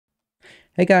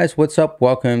Hey guys, what's up?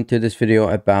 Welcome to this video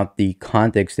about the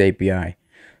Context API.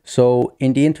 So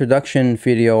in the introduction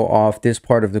video of this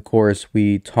part of the course,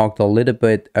 we talked a little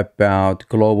bit about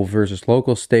global versus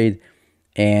local state.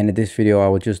 And in this video, I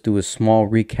will just do a small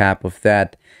recap of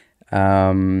that.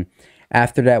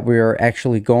 After that, we are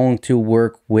actually going to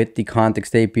work with the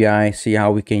Context API, see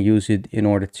how we can use it in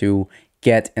order to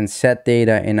get and set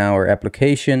data in our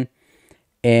application.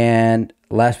 And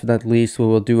last but not least, we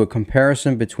will do a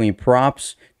comparison between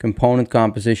props, component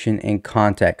composition, and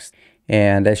context.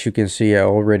 And as you can see, I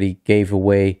already gave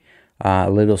away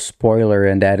a little spoiler,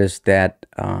 and that is that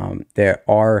there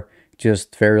are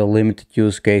just very limited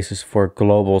use cases for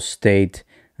global state,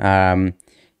 when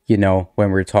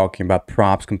we're talking about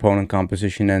props, component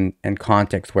composition, and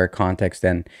context, where context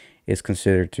then is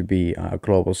considered to be a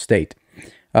global state.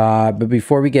 But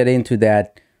before we get into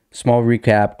that, small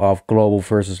recap of global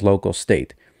versus local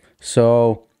state.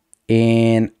 So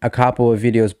in a couple of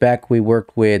videos back, we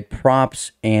worked with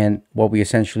props, and what we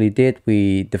essentially did,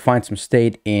 we defined some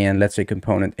state in, let's say,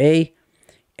 component A,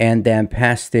 and then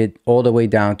passed it all the way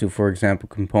down to, for example,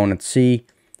 component C,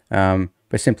 by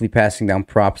simply passing down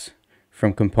props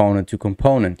from component to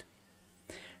component.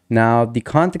 Now, the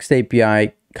context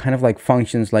API kind of like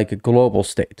functions like a global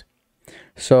state.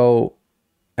 So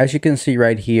as you can see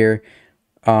right here,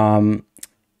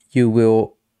 you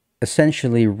will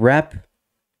essentially wrap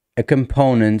a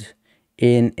component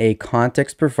in a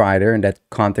context provider, and that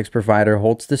context provider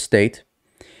holds the state.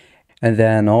 And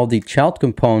then all the child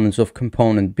components of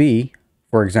component B,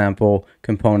 for example,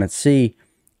 component C,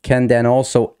 can then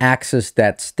also access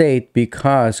that state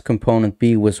because component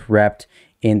B was wrapped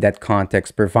in that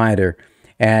context provider.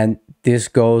 And this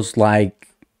goes like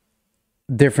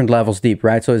different levels deep,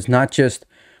 right? So it's not just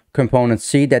component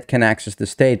C that can access the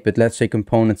state, but let's say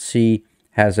component C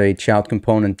has a child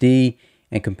component D,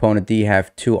 and component D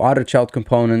have two other child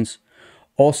components.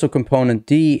 Also, component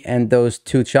D and those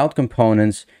two child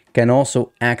components can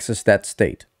also access that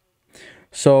state.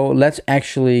 So let's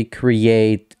actually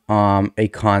create a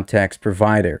context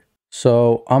provider.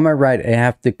 So on my right, I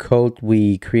have the code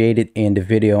we created in the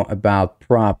video about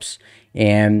props.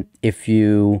 And if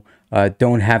you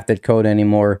don't have that code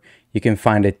anymore, you can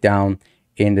find it down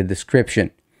in the description.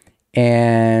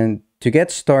 And to get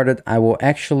started, I will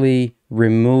actually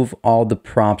remove all the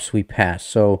props we passed.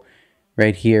 So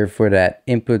right here for that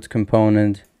input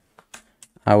component,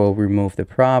 I will remove the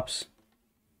props,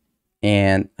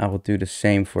 and I will do the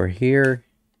same for here.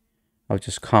 I'll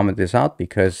just comment this out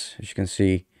because, as you can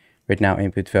see right now,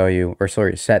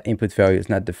 set input value is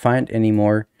not defined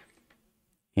anymore.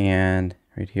 And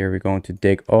right here, we're going to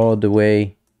dig all the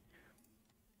way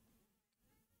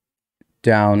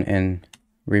down and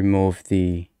remove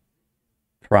the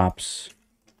props.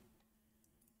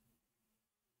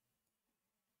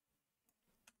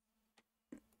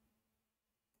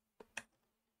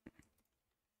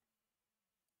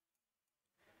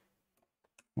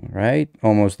 All right,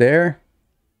 almost there.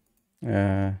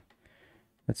 Let's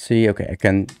see. Okay, I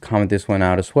can comment this one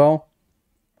out as well.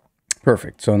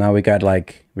 Perfect. So now we got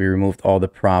we removed all the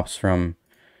props from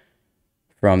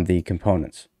the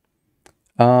components.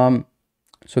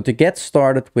 So to get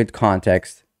started with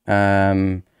context,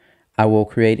 I will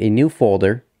create a new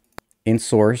folder in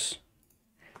source.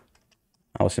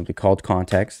 I will simply call it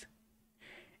context,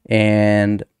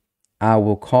 and I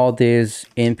will call this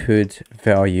input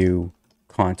value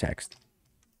context,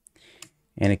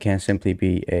 and it can simply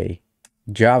be a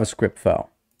JavaScript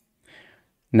file.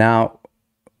 Now,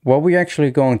 what we're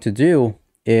actually going to do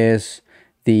is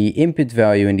the input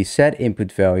value and the set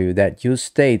input value, that use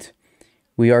state,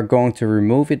 we are going to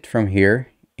remove it from here,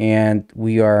 and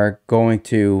we are going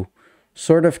to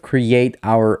sort of create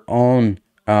our own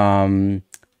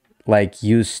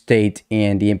use state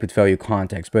in the input value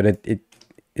context, but it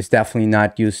is definitely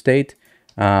not use state,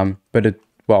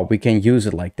 but we can use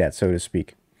it like that, so to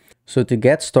speak. So to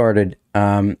get started,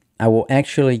 I will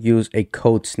actually use a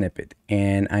code snippet,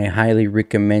 and I highly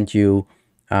recommend you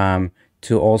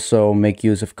to also make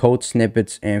use of code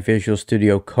snippets and Visual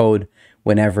Studio Code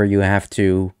whenever you have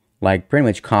to pretty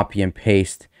much copy and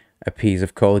paste a piece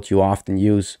of code you often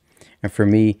use. And for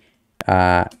me,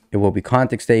 it will be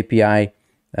Context API.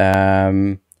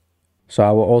 So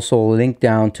I will also link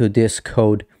down to this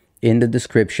code in the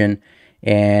description.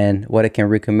 And what I can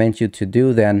recommend you to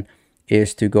do then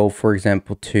is to go, for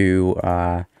example,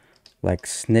 to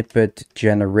snippet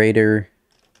generator.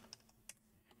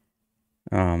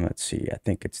 Let's see, I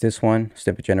think it's this one,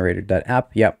 snippet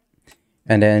generator.app. Yep.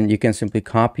 And then you can simply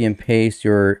copy and paste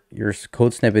your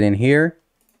code snippet in here.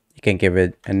 You can give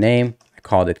it a name. I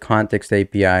called it Context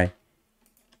API,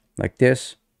 like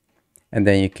this. And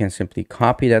then you can simply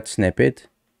copy that snippet,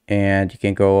 and you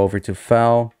can go over to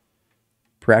File,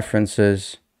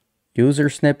 Preferences, User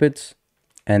Snippets,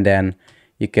 and then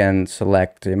you can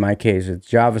select, in my case, it's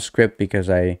JavaScript because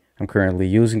I'm currently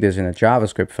using this in a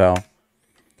JavaScript file.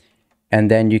 And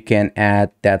then you can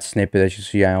add that snippet. As you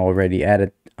see, I already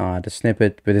added the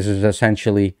snippet, but this is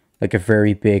essentially like a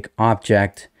very big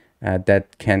object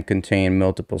that can contain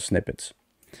multiple snippets.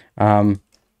 And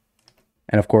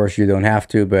of course, you don't have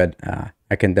to, but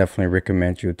I can definitely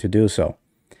recommend you to do so.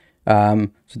 So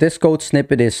this code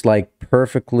snippet is like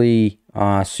perfectly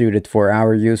suited for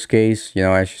our use case. You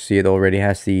know, as you see, it already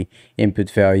has the input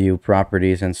value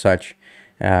properties and such.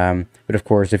 But of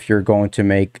course, if you're going to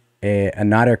make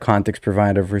another context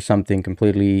provider for something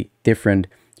completely different,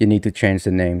 you need to change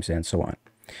the names and so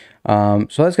on.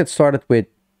 So let's get started with,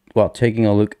 well, taking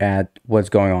a look at what's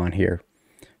going on here.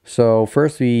 So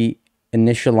first we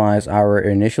initialize our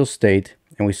initial state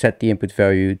and we set the input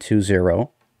value to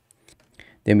 0.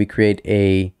 Then we create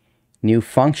a new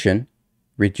function,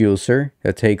 reducer,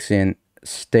 that takes in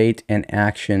state and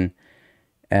action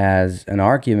as an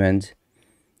argument.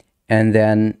 And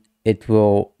then it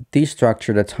will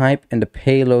destructure the type and the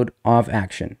payload of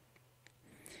action.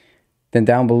 Then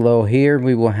down below here,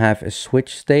 we will have a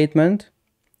switch statement,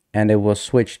 and it will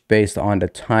switch based on the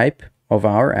type of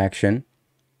our action,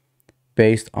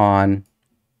 based on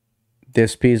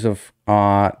this piece of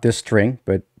this string,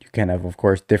 but you can have, of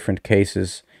course, different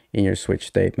cases in your switch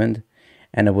statement.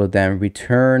 And it will then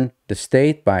return the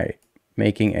state by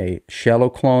making a shallow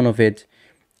clone of it,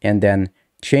 and then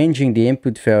changing the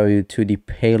input value to the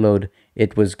payload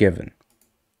it was given.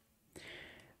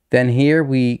 Then here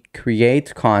we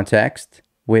create context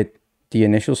with the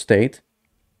initial state.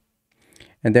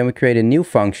 And then we create a new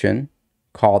function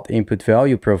called input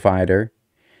value provider,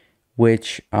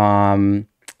 which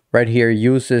right here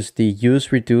uses the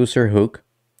use reducer hook.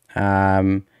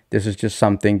 This is just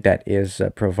something that is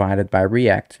provided by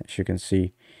React. As you can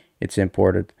see, it's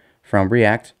imported from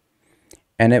React.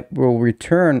 And it will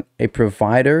return a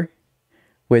provider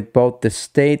with both the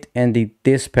state and the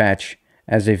dispatch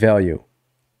as a value.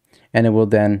 And it will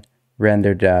then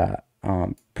render the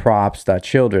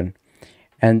props.children.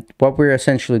 And what we're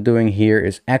essentially doing here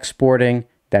is exporting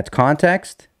that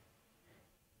context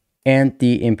and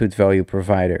the input value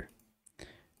provider,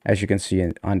 as you can see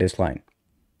on this line.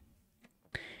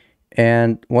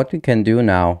 And what we can do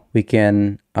now, we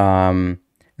can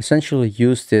essentially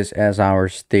use this as our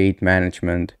state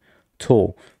management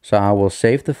tool. So I will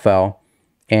save the file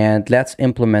and let's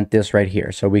implement this right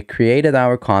here. So we created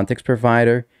our context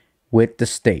provider with the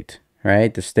state,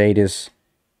 right? The state is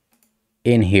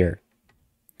in here.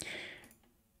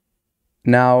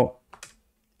 Now,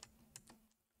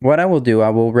 what I will do, I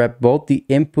will wrap both the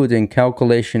input and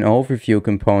calculation overview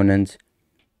component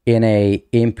in a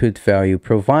input value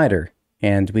provider,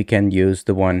 and we can use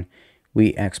the one we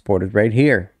exported right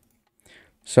here.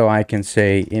 So I can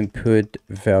say input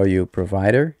value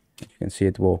provider. You can see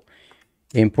it will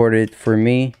import it for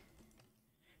me.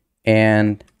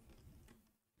 And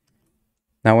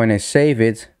now when I save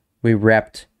it, we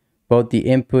wrapped both the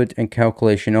input and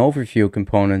calculation overview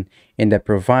component in that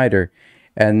provider.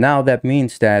 And now that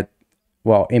means that,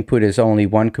 well, input is only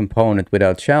one component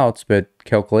without childs, but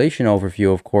calculation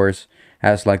overview, of course,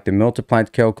 has like the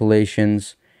multiplied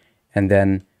calculations and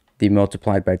then the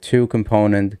multiplied by 2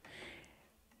 component.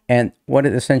 And what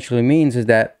it essentially means is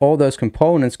that all those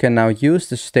components can now use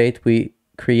the state we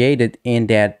created in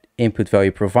that input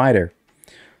value provider.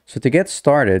 So to get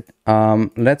started,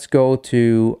 let's go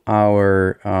to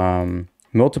our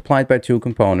multiplied by 2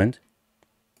 component,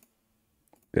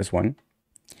 this one.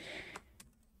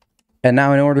 And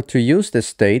now in order to use this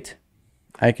state,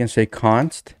 I can say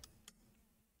const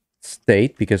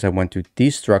state, because I want to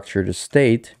destructure the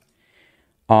state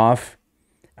of,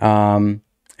 and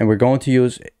we're going to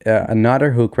use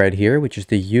another hook right here, which is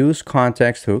the use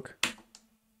context hook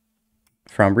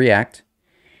from React.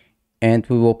 And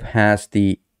we will pass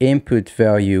the input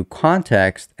value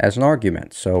context as an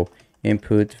argument. So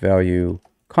input value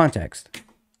context.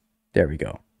 There we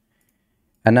go.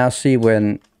 And now see,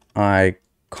 when I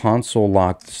console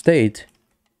log the state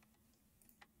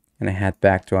and I head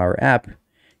back to our app,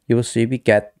 you will see we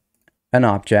get an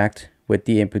object with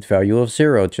the input value of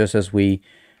 0, just as we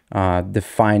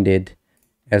defined it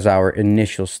as our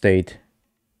initial state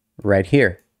right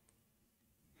here.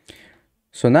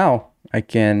 So now I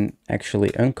can actually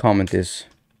uncomment this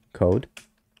code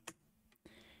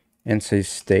and say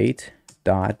state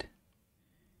dot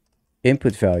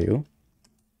input value.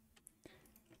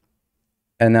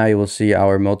 And now you will see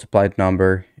our multiplied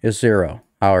number is 0,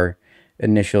 our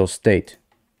initial state.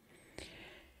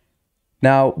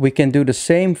 Now we can do the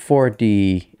same for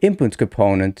the input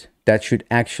component. That should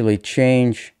actually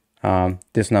change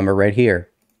this number right here.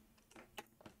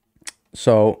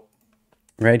 So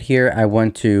right here, I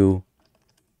want to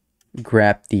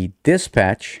grab the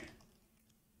dispatch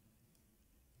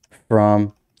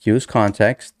from use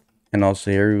context, and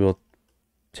also here we will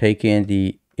take in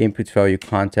the input value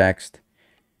context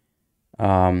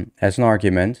as an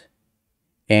argument.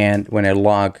 And when I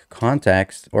log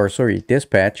context, or sorry,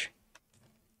 dispatch,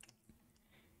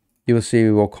 you will see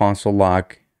we will console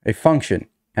log a function,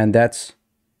 and that's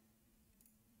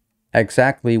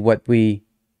exactly what we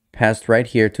passed right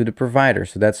here to the provider.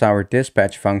 So that's our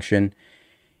dispatch function,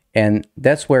 and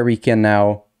that's where we can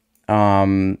now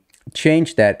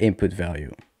change that input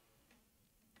value.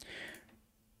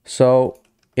 So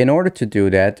in order to do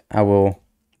that, I will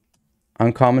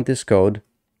uncomment this code,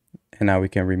 and now we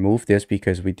can remove this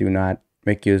because we do not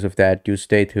make use of that use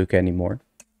state hook anymore.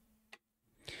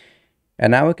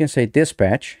 And now we can say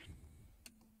dispatch,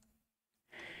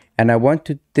 and I want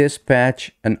to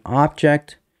dispatch an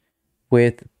object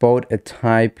with both a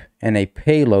type and a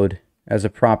payload as a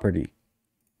property.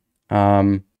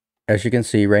 As you can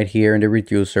see right here in the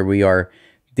reducer, we are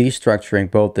destructuring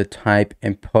both the type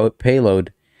and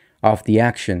payload of the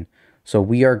action. So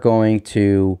we are going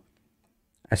to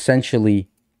essentially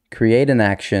create an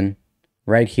action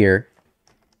right here,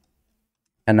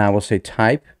 and I will say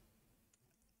type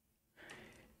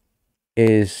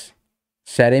is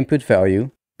set input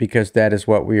value, because that is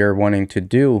what we are wanting to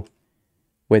do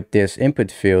with this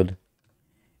input field,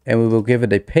 and we will give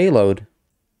it a payload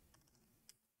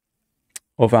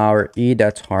of our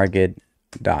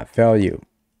e.target.value.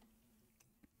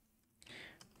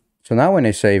 So now when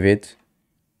I save it,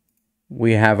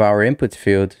 we have our input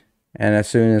field, and as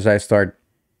soon as I start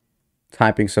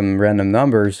typing some random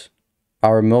numbers,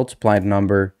 our multiplied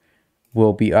number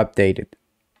will be updated.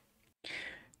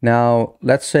 Now,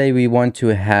 let's say we want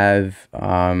to have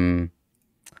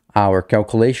our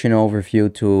calculation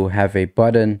overview to have a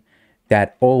button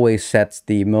that always sets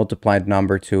the multiplied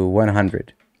number to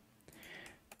 100.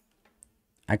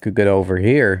 I could go over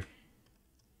here,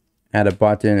 add a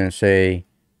button and say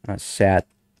set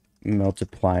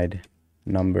multiplied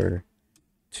number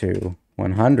to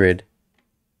 100.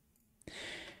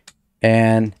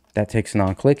 And that takes an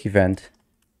on-click event.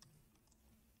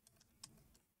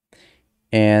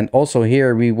 And also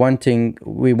here we want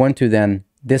to then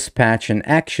dispatch an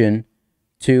action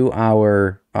to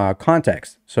our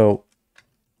context. So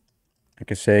I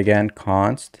can say again,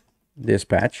 const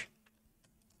dispatch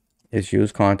is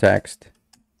use context,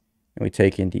 and we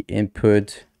take in the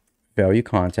input value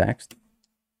context.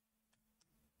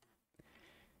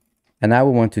 And now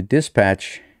we want to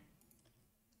dispatch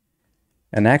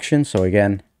an action. So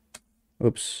again,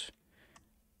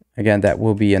 again, that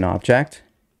will be an object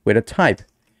with a type.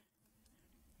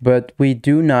 But we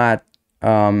do not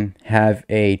have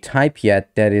a type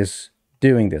yet that is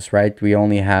doing this, right? We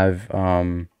only have,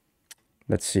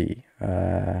 let's see,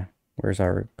 where's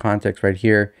our context right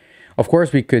here? Of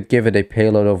course, we could give it a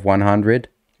payload of 100,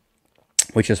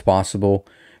 which is possible.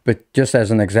 But just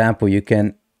as an example, you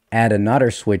can add another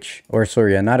switch, or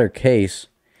sorry, another case,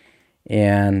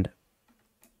 and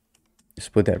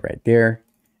just put that right there.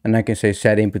 And I can say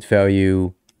set input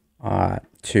value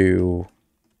to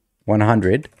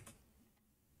 100.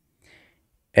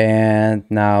 And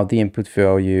now the input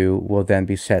value will then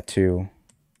be set to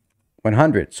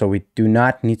 100. So we do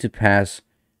not need to pass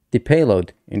the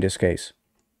payload in this case.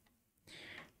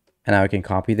 And now I can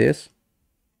copy this,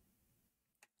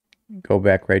 go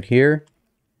back right here,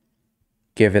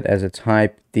 give it as a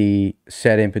type the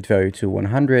set input value to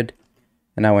 100.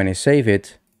 And now when I save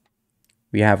it,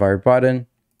 we have our button.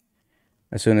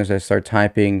 As soon as I start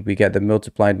typing, we get the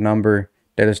multiplied number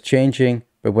that is changing.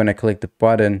 But when I click the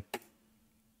button,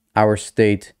 our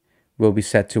state will be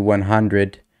set to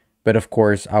 100. But of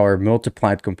course, our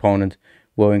multiplied component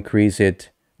will increase it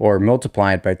or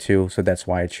multiply it by 2. So that's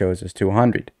why it shows as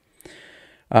 200.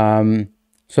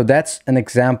 So that's an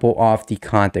example of the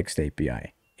context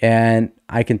API. And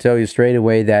I can tell you straight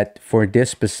away that for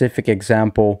this specific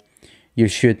example, you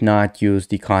should not use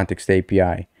the context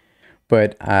API.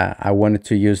 But I wanted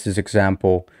to use this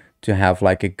example to have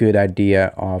like a good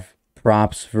idea of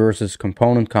props versus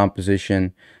component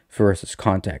composition versus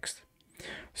context.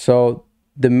 So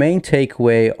the main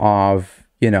takeaway of,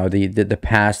 the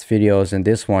past videos and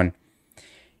this one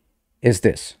is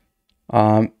this.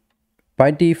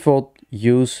 By default,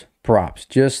 use props,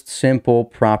 just simple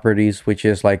properties, which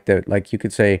is like you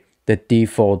could say the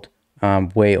default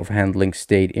way of handling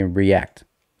state in React.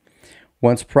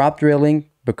 Once prop drilling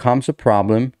becomes a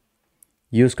problem,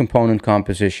 use component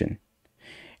composition.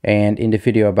 And in the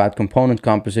video about component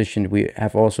composition, we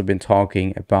have also been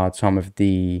talking about some of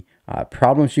the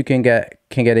problems you can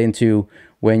get into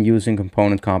when using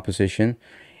component composition.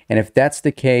 And if that's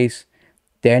the case,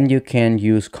 then you can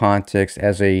use context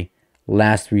as a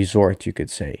last resort, you could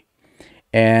say.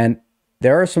 And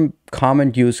there are some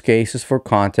common use cases for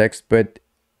context, but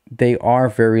they are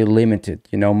very limited.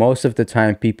 You know, most of the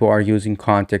time people are using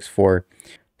context for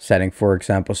setting, for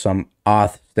example, some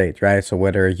auth state, right? So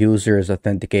whether a user is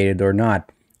authenticated or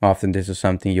not, often this is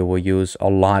something you will use a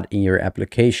lot in your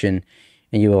application,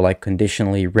 and you will like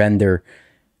conditionally render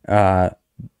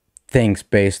things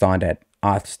based on that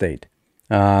auth state.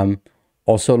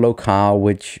 Also locale,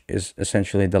 which is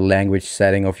essentially the language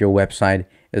setting of your website,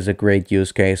 is a great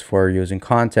use case for using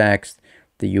context.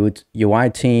 The UI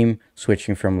theme,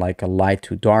 switching from like a light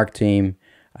to dark theme.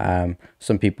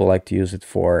 Some people like to use it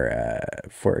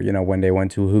for you know, when they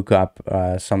want to hook up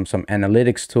some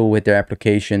analytics tool with their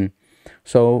application.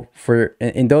 So for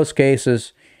in those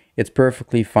cases, it's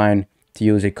perfectly fine to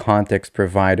use a context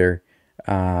provider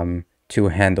to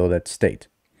handle that state.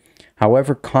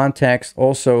 However, context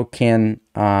also can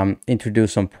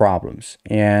introduce some problems,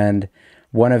 and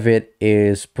one of it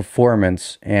is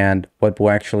performance and what will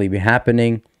actually be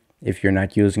happening if you're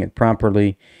not using it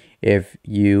properly. If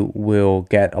you will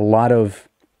get a lot of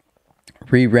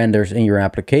re-renders in your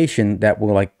application that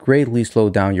will like greatly slow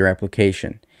down your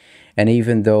application. And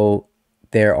even though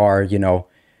there are, you know,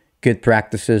 good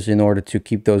practices in order to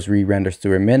keep those re-renders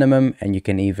to a minimum, and you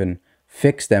can even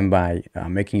fix them by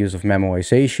making use of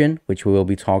memoization, which we will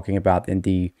be talking about in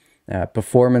the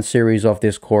performance series of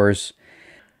this course.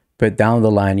 But down the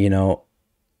line, you know,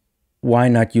 why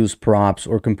not use props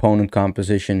or component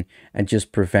composition and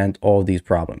just prevent all these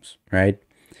problems, right?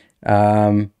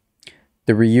 The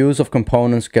reuse of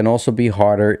components can also be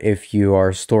harder if you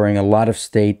are storing a lot of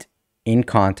state in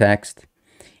context.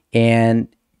 And,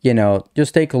 you know,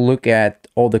 just take a look at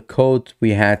all the code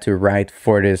we had to write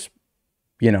for this,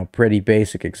 you know, pretty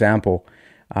basic example.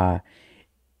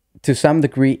 To some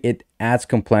degree, it adds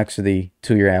complexity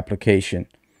to your application.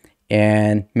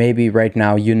 And maybe right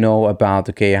now you know about,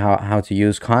 okay, how to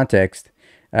use context.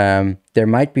 There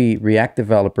might be React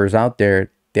developers out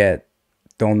there that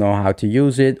don't know how to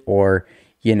use it, or,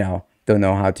 you know, don't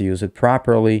know how to use it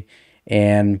properly.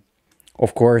 And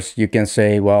of course you can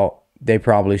say, well, they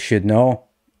probably should know.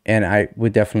 And I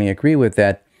would definitely agree with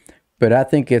that. But I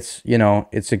think it's, you know,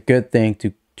 it's a good thing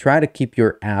to try to keep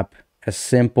your app as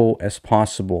simple as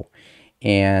possible.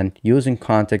 And using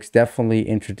context definitely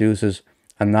introduces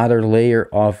another layer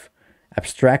of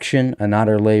abstraction,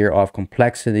 another layer of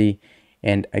complexity.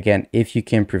 And again, if you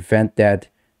can prevent that,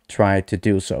 try to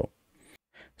do so.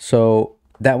 So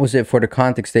that was it for the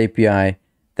Context API.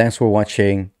 Thanks for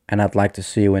watching, and I'd like to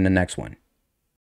see you in the next one.